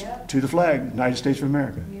allegiance to the flag, United States of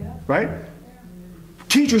America. Yeah. Right? Yeah.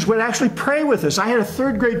 Teachers would actually pray with us. I had a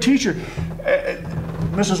third grade teacher,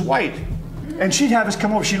 Mrs. White. And she'd have us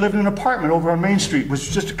come over. She lived in an apartment over on Main Street, which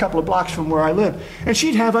was just a couple of blocks from where I lived. And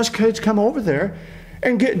she'd have us kids come over there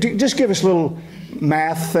and just give us little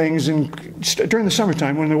math things during the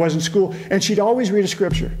summertime when there wasn't school. And she'd always read a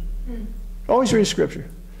scripture. Always read a scripture.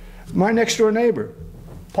 My next door neighbor,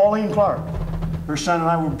 Pauline Clark, her son and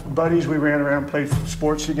I were buddies. We ran around, played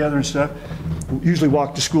sports together and stuff. We usually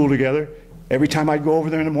walked to school together. Every time I'd go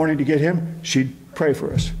over there in the morning to get him, she'd pray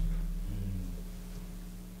for us.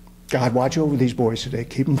 God, watch over these boys today.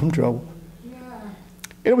 Keep them from trouble. Yeah.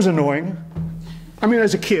 It was annoying. I mean,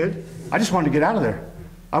 as a kid, I just wanted to get out of there.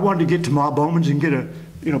 I wanted to get to Ma Bowman's and get a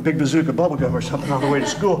big bazooka bubblegum or something on the way to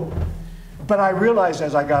school. But I realized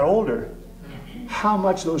as I got older how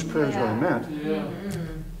much those prayers really meant. Yeah.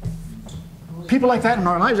 People like that in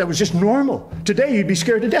our lives, that was just normal. Today, you'd be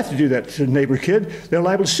scared to death to do that to a neighbor kid. They're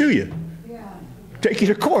liable to sue you. Yeah. Take you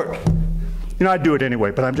to court. You know, I'd do it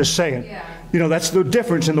anyway, but I'm just saying. Yeah. You know, that's the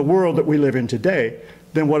difference in the world that we live in today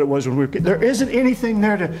than what it was when we were kids. There isn't anything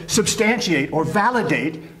there to substantiate or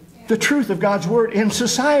validate the truth of God's Word in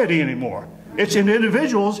society anymore. It's in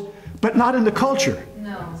individuals, but not in the culture.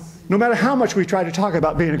 No. No matter how much we try to talk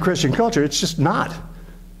about being a Christian culture, it's just not.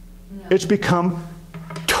 No. It's become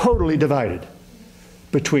totally divided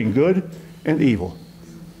between good and evil,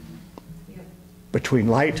 between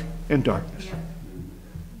light and darkness.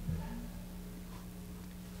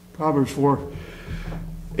 Proverbs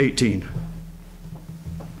 4:18.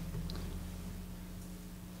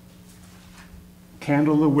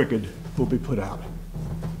 Candle of the wicked will be put out,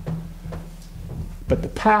 but the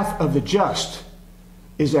path of the just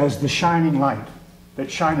is as the shining light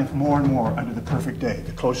that shineth more and more unto the perfect day.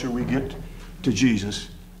 The closer we get to Jesus,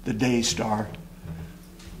 the day star,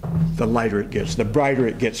 the lighter it gets, the brighter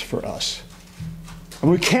it gets for us.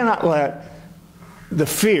 And we cannot let the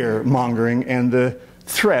fear mongering and the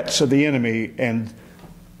threats of the enemy and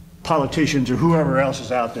politicians or whoever else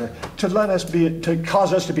is out there to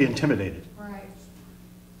cause us to be intimidated. Right.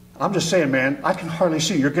 I'm just saying, man, I can hardly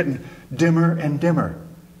see. You're getting dimmer and dimmer.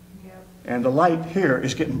 Yep. And the light here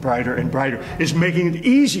is getting brighter and brighter. It's making it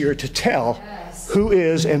easier to tell who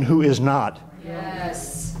is and who is not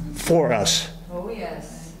for us. Oh,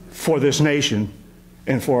 yes. For this nation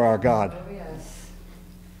and for our God. Oh, yes.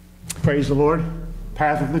 Praise the Lord.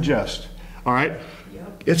 Path of the just. All right.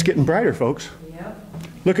 It's getting brighter, folks. Yep.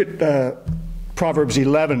 Look at Proverbs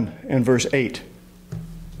 11 and verse 8.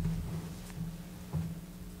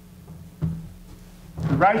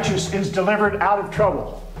 The righteous is delivered out of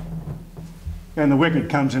trouble, and the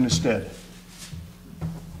wicked comes in his stead.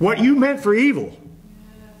 What you meant for evil,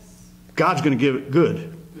 God's going to give it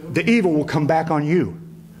good. The evil will come back on you.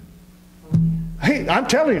 Hey, I'm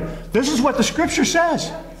telling you, this is what the Scripture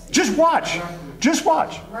says. Just watch. Just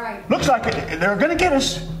watch. Right. Looks like they're going to get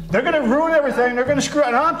us. They're going to ruin everything. They're going to screw it.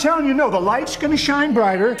 And I'm telling you, no, the light's going to shine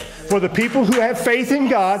brighter for the people who have faith in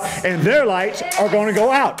God, and their lights are going to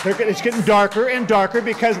go out. It's getting darker and darker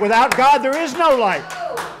because without God, there is no light.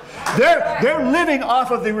 They're living off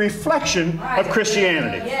of the reflection of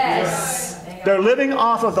Christianity. Yes. They're living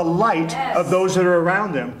off of the light of those that are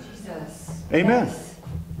around them. Amen.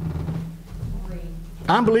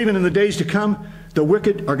 I'm believing in the days to come, the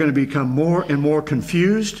wicked are going to become more and more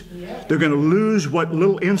confused. Yep. They're going to lose what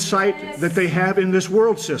little insight that they have in this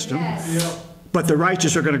world system. Yes. But the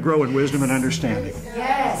righteous are going to grow in wisdom and understanding.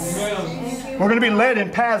 Yes. We're going to be led in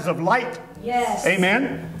paths of light. Yes.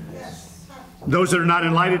 Amen? Those that are not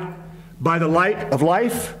enlightened by the light of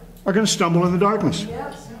life are going to stumble in the darkness.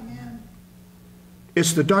 Yep.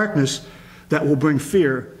 It's the darkness that will bring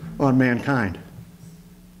fear on mankind.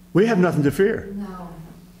 We have nothing to fear. No.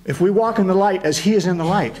 If we walk in the light as He is in the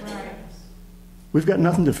light, Right. we've got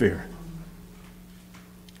nothing to fear.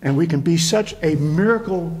 And we can be such a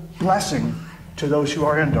miracle blessing to those who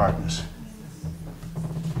are in darkness.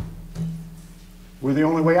 We're the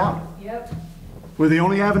only way out. Yep. We're the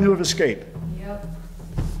only avenue of escape. Yep.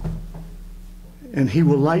 And He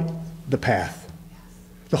will light the path.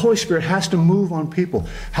 The Holy Spirit has to move on people.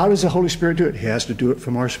 How does the Holy Spirit do it? He has to do it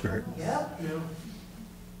from our spirit. Yep.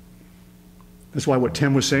 That's why what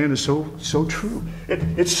Tim was saying is so true.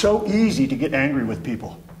 It's so easy to get angry with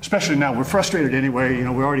people, especially now. We're frustrated anyway. You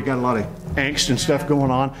know, we already got a lot of angst and stuff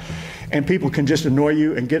going on, and people can just annoy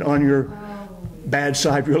you and get on your bad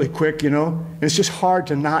side really quick. You know, and it's just hard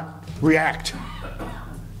to not react.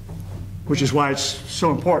 Which is why it's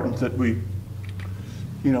so important that we,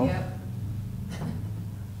 you know. Yep.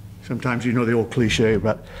 Sometimes you know the old cliche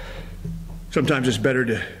about sometimes it's better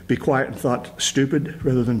to be quiet and thought stupid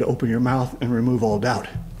rather than to open your mouth and remove all doubt.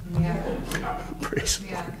 Yeah. Praise the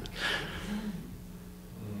Yeah. Lord.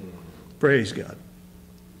 Praise God.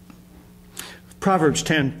 Proverbs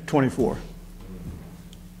 10:24.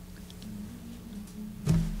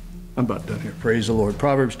 I'm about done here. Praise the Lord.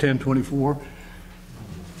 Proverbs 10:24.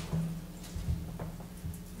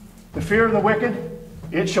 The fear of the wicked,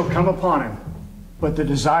 it shall come upon him, but the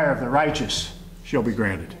desire of the righteous shall be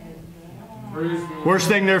granted. Worst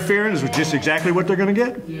thing they're fearing is just exactly what they're going to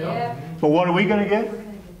get. Yep. But what are we going to get?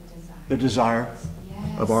 The desire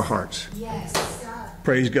of our hearts. Yes.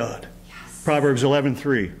 Praise God. Proverbs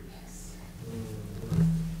 11:3.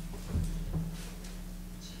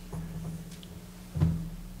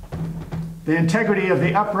 The integrity of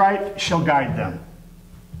the upright shall guide them,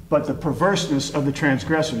 but the perverseness of the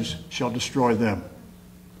transgressors shall destroy them.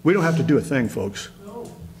 We don't have to do a thing, folks.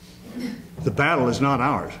 The battle is not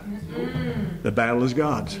ours. The battle is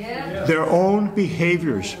God's. Yep. Their own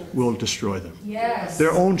behaviors will destroy them. Yes.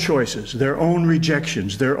 Their own choices, their own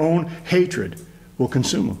rejections, their own hatred will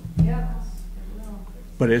consume them. Yep.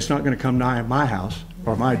 But it's not going to come nigh my house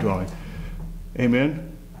or my dwelling.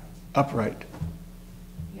 Amen? Upright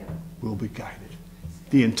Yep. will be guided.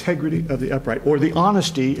 The integrity of the upright, or the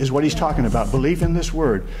honesty, is what he's talking about. Belief in this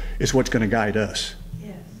word is what's going to guide us.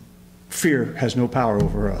 Yes. Fear has no power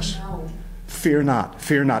over us. No. Fear not.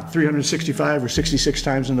 Fear not. 365 or 66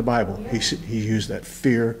 times in the Bible, he used that.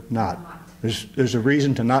 Fear not. There's a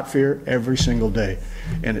reason to not fear every single day,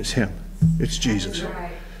 and it's Him. It's Jesus.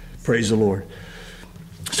 Right. Praise the Lord.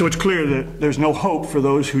 So it's clear that there's no hope for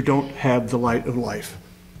those who don't have the light of life.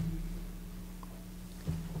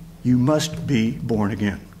 You must be born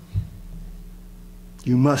again.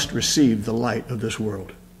 You must receive the light of this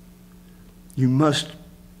world. You must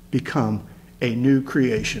become a new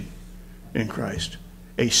creation in Christ,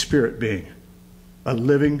 a spirit being, a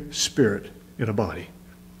living spirit in a body.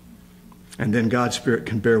 And then God's Spirit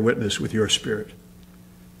can bear witness with your spirit.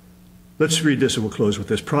 Let's read this and we'll close with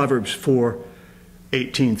this. Proverbs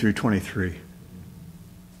 4:18 through 23.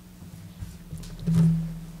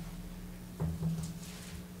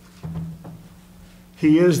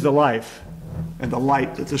 He is the life and the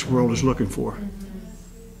light that this world is looking for.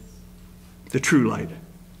 The true light.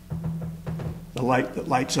 The light that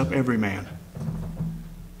lights up every man.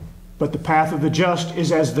 But the path of the just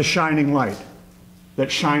is as the shining light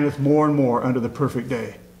that shineth more and more unto the perfect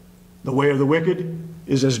day. The way of the wicked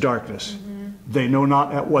is as darkness. They know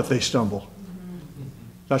not at what they stumble.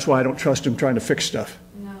 That's why I don't trust them trying to fix stuff.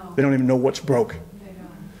 No. They don't even know what's broke. They don't.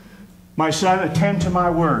 My son, attend to my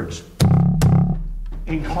words.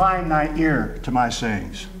 Incline thy ear to my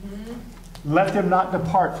sayings. Let them not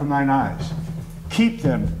depart from thine eyes. Keep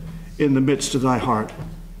them in the midst of thy heart.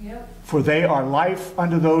 Yep. For they are life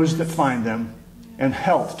unto those that find them, and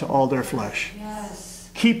health to all their flesh. Yes.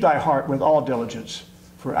 Keep thy heart with all diligence,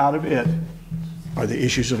 for out of it are the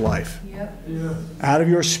issues of life. Yep. Out of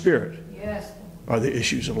your spirit Yes. are the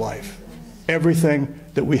issues of life. Everything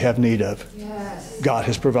that we have need of, Yes. God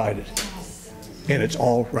has provided. And it's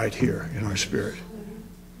all right here in our spirit.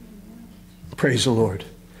 Praise the Lord.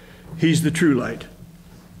 He's the true light.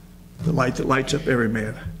 The light that lights up every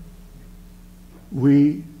man.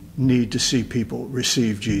 We need to see people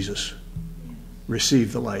receive Jesus.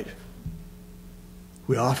 Receive the light.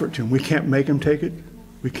 We offer it to them. We can't make them take it.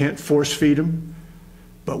 We can't force feed them.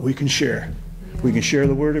 But we can share. We can share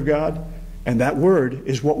the Word of God, and that Word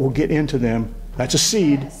is what will get into them. That's a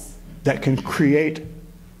seed that can create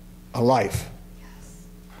a life.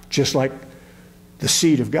 Just like the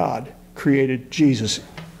seed of God created Jesus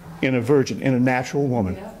in a virgin, in a natural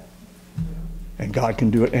woman. And God can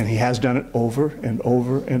do it, and He has done it over and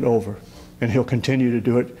over and over. And He'll continue to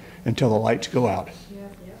do it until the lights go out.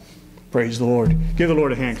 Praise the Lord. Give the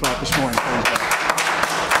Lord a hand clap this morning. Praise God.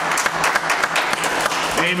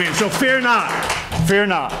 Amen. So fear not. Fear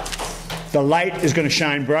not. The light is going to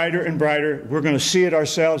shine brighter and brighter. We're going to see it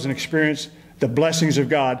ourselves and experience the blessings of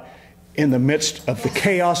God in the midst of the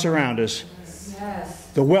chaos around us.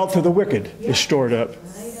 The wealth of the wicked is stored up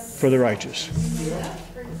for the righteous.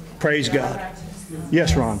 Praise God.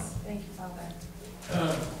 Yes, Ron. Thank you,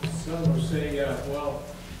 Father. Some will say, well,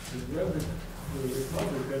 the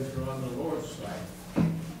Republicans are on the Lord's side.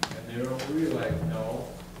 And they don't realize, no.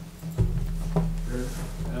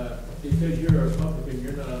 Because you're a Republican,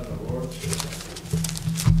 you're not on the Lord's side.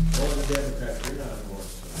 Or the Democrat, you're not on the Lord's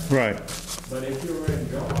side. Right. But if you're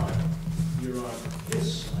in God, you're on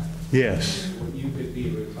His side. Yes. You could be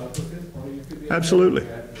a Republican or you could be a Absolutely.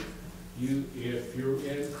 Democrat. If you're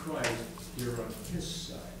in Christ, you're on His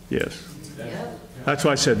side. Yes. Yep. That's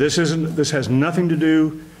why I said this has nothing to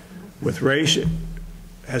do with race. It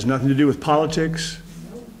has nothing to do with politics.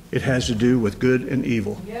 It has to do with good and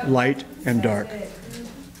evil, light and dark.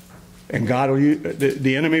 And God will use,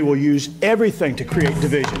 the enemy will use everything to create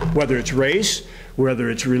division, whether it's race, whether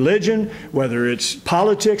it's religion, whether it's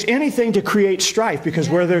politics, anything to create strife, because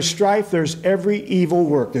where there's strife, there's every evil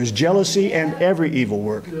work. There's jealousy and every evil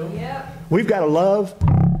work. We've got to love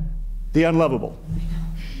the unlovable.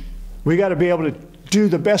 We've got to be able to do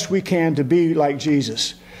the best we can to be like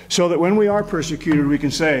Jesus, so that when we are persecuted, we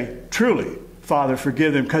can say, truly, Father,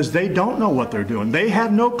 forgive them, because they don't know what they're doing. They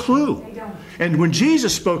have no clue. And when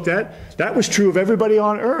Jesus spoke that, that was true of everybody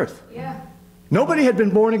on earth. Nobody had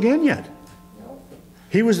been born again yet.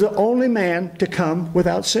 He was the only man to come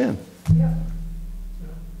without sin.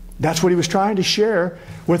 That's what He was trying to share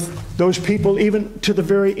with those people, even to the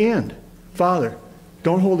very end. Father,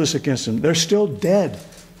 don't hold this against them. They're still dead.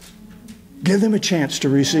 Give them a chance to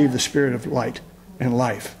receive the Spirit of light and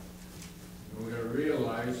life. We're going to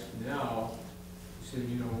realize now, He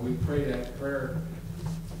said, we pray that prayer,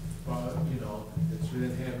 Father, that's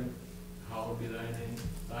within heaven, hallowed be thy name.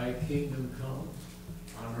 Thy kingdom come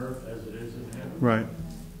on earth as it is in heaven. Right.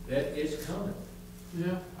 That is coming.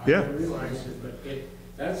 I Yeah. didn't realize it, but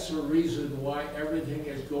that's the reason why everything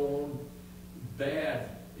is going bad,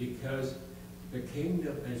 because the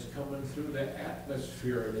kingdom is coming through the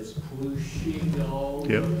atmosphere and it's pushing all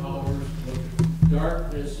the powers of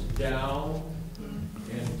darkness down.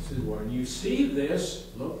 And so when you see this,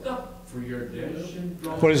 look up, for your redemption.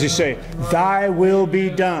 What does He say? Thy will be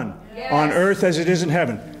done on earth as it is in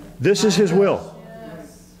heaven. This is His will.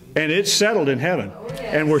 And it's settled in heaven.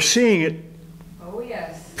 And we're seeing it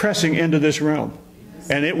pressing into this realm.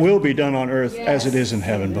 And it will be done on earth as it is in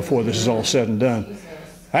heaven before this is all said and done.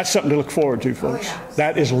 That's something to look forward to, folks.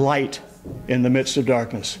 That is light in the midst of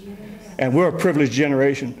darkness. And we're a privileged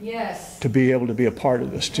generation to be able to be a part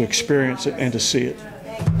of this, to experience it and to see it.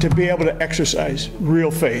 To be able to exercise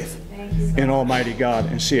real faith in Almighty God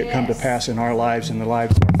and see it come to pass in our lives and the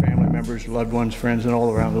lives of our family members, loved ones, friends, and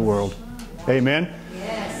all around the world. Amen?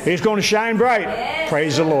 He's going to shine bright.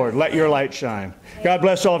 Praise the Lord. Let your light shine. God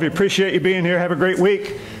bless all of you. Appreciate you being here. Have a great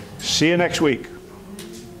week. See you next week.